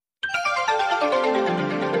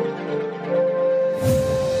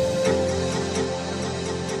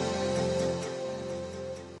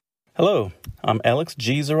Hello, I'm Alex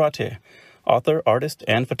G. Zarate, author, artist,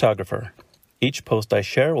 and photographer. Each post I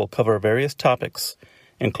share will cover various topics,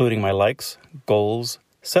 including my likes, goals,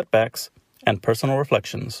 setbacks, and personal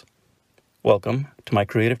reflections. Welcome to my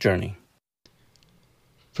creative journey.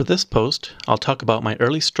 For this post, I'll talk about my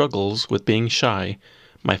early struggles with being shy,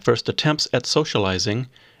 my first attempts at socializing,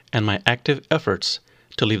 and my active efforts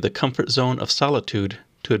to leave the comfort zone of solitude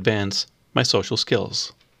to advance my social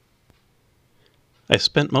skills. I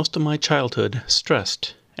spent most of my childhood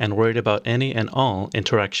stressed and worried about any and all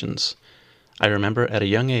interactions. I remember at a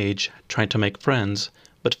young age trying to make friends,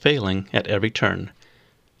 but failing at every turn.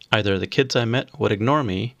 Either the kids I met would ignore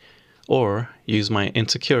me, or use my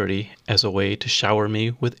insecurity as a way to shower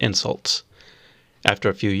me with insults. After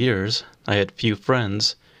a few years, I had few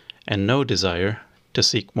friends and no desire to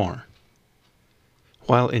seek more.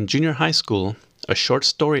 While in junior high school, a short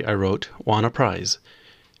story I wrote won a prize,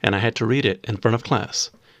 and I had to read it in front of class.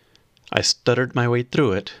 I stuttered my way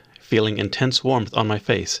through it, feeling intense warmth on my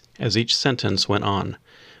face as each sentence went on,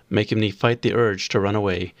 making me fight the urge to run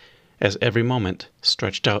away, as every moment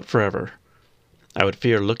stretched out forever. I would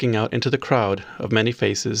fear looking out into the crowd of many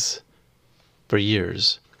faces for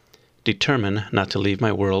years, determined not to leave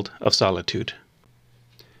my world of solitude.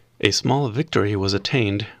 A small victory was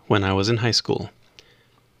attained when I was in high school.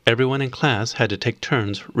 Everyone in class had to take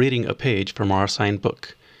turns reading a page from our assigned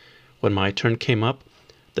book. When my turn came up,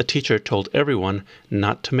 the teacher told everyone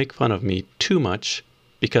not to make fun of me too much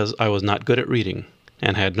because I was not good at reading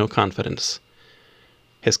and had no confidence.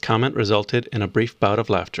 His comment resulted in a brief bout of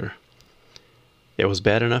laughter. It was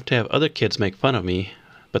bad enough to have other kids make fun of me,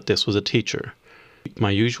 but this was a teacher. My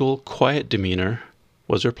usual quiet demeanor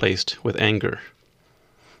was replaced with anger.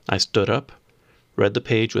 I stood up, read the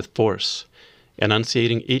page with force,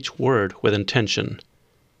 enunciating each word with intention,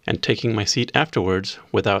 and taking my seat afterwards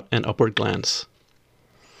without an upward glance.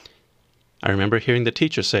 I remember hearing the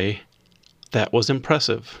teacher say, "That was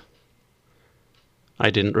impressive." I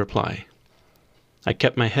didn't reply. I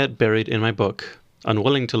kept my head buried in my book,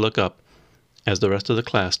 unwilling to look up as the rest of the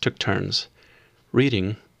class took turns,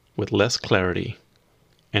 reading with less clarity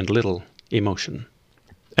and little emotion.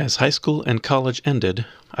 As high school and college ended,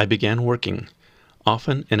 I began working,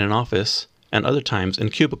 often in an office and other times in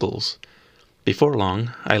cubicles. Before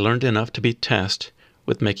long, I learned enough to be tasked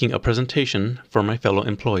with making a presentation for my fellow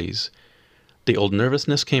employees. The old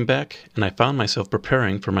nervousness came back, and I found myself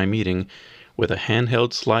preparing for my meeting with a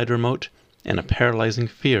handheld slide remote and a paralyzing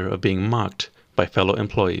fear of being mocked by fellow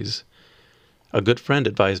employees. A good friend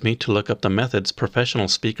advised me to look up the methods professional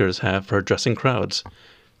speakers have for addressing crowds.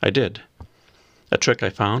 I did. A trick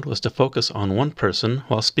I found was to focus on one person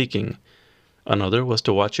while speaking. Another was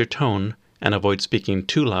to watch your tone and avoid speaking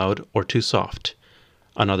too loud or too soft.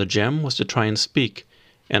 Another gem was to try and speak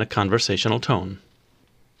in a conversational tone.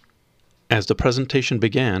 As the presentation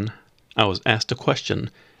began, I was asked a question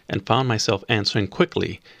and found myself answering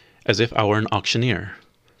quickly, as if I were an auctioneer.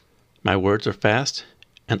 My words were fast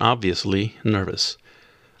and obviously nervous.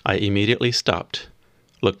 I immediately stopped,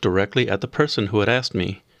 looked directly at the person who had asked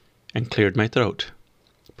me, and cleared my throat,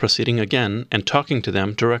 proceeding again and talking to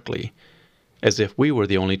them directly, as if we were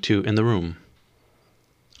the only two in the room.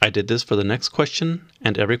 I did this for the next question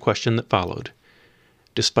and every question that followed.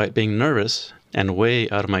 Despite being nervous and way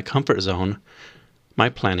out of my comfort zone, my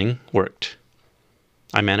planning worked.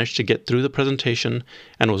 I managed to get through the presentation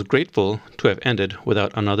and was grateful to have ended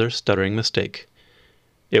without another stuttering mistake.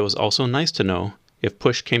 It was also nice to know, if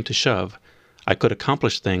push came to shove, I could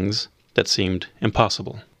accomplish things that seemed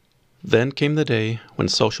impossible. Then came the day when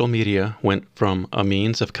social media went from a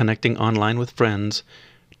means of connecting online with friends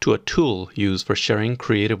to a tool used for sharing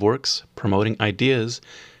creative works, promoting ideas,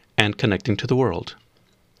 and connecting to the world.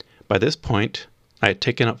 By this point, I had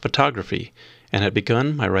taken up photography and had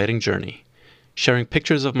begun my writing journey. Sharing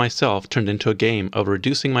pictures of myself turned into a game of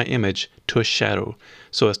reducing my image to a shadow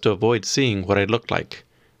so as to avoid seeing what I looked like.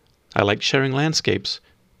 I liked sharing landscapes,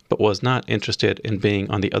 but was not interested in being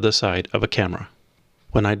on the other side of a camera.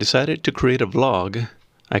 When I decided to create a vlog,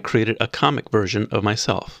 I created a comic version of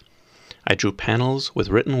myself. I drew panels with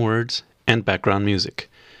written words and background music.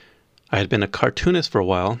 I had been a cartoonist for a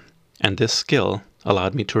while, and this skill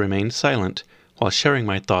allowed me to remain silent while sharing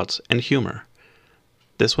my thoughts and humor.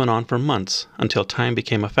 This went on for months until time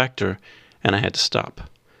became a factor and I had to stop.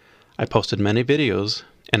 I posted many videos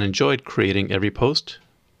and enjoyed creating every post,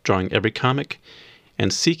 drawing every comic,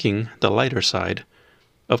 and seeking the lighter side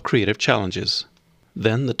of creative challenges.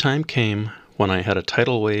 Then the time came when I had a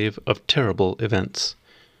tidal wave of terrible events.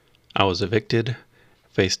 I was evicted,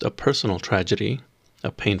 faced a personal tragedy, a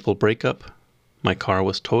painful breakup, my car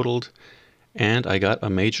was totaled, and I got a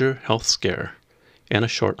major health scare. in a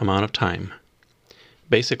short amount of time.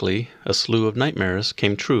 Basically, a slew of nightmares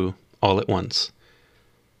came true all at once.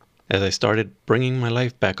 As I started bringing my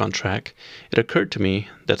life back on track, it occurred to me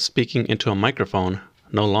that speaking into a microphone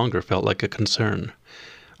no longer felt like a concern.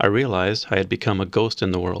 I realized I had become a ghost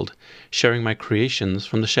in the world, sharing my creations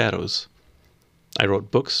from the shadows. I wrote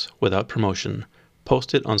books without promotion,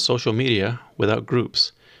 posted on social media without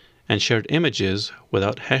groups, and shared images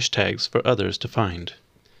without hashtags for others to find.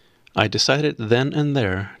 I decided then and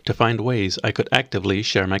there to find ways I could actively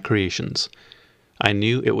share my creations. I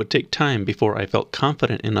knew it would take time before I felt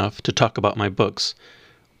confident enough to talk about my books,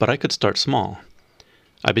 but I could start small.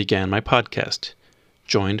 I began my podcast,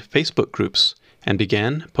 joined Facebook groups, and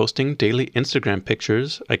began posting daily Instagram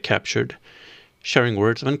pictures I captured, sharing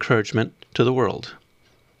words of encouragement to the world.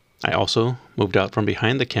 I also moved out from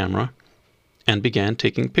behind the camera and began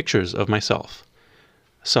taking pictures of myself,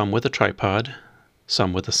 some with a tripod,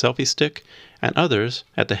 some with a selfie stick, and others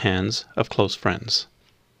at the hands of close friends.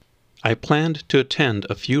 I planned to attend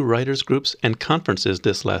a few writers' groups and conferences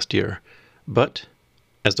this last year, but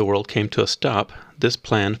as the world came to a stop, this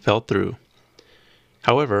plan fell through.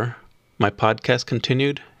 However, my podcast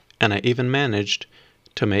continued, and I even managed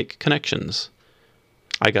to make connections.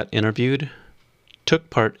 I got interviewed, took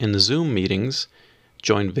part in Zoom meetings,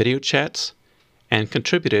 joined video chats, and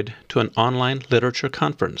contributed to an online literature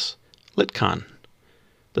conference, LitCon.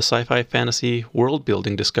 The sci-fi fantasy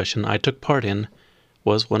world-building discussion I took part in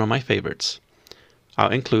was one of my favorites.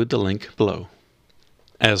 I'll include the link below.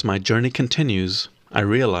 As my journey continues, I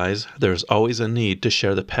realize there is always a need to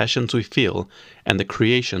share the passions we feel and the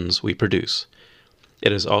creations we produce.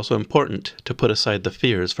 It is also important to put aside the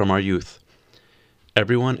fears from our youth.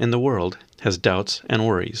 Everyone in the world has doubts and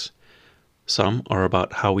worries. Some are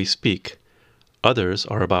about how we speak. Others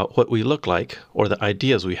are about what we look like or the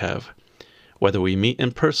ideas we have. Whether we meet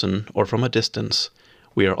in person or from a distance,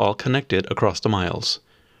 we are all connected across the miles.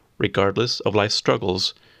 Regardless of life's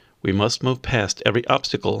struggles, we must move past every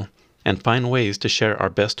obstacle and find ways to share our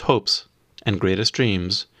best hopes and greatest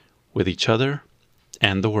dreams with each other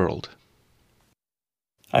and the world.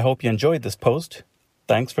 I hope you enjoyed this post.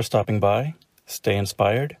 Thanks for stopping by. Stay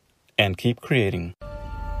inspired and keep creating.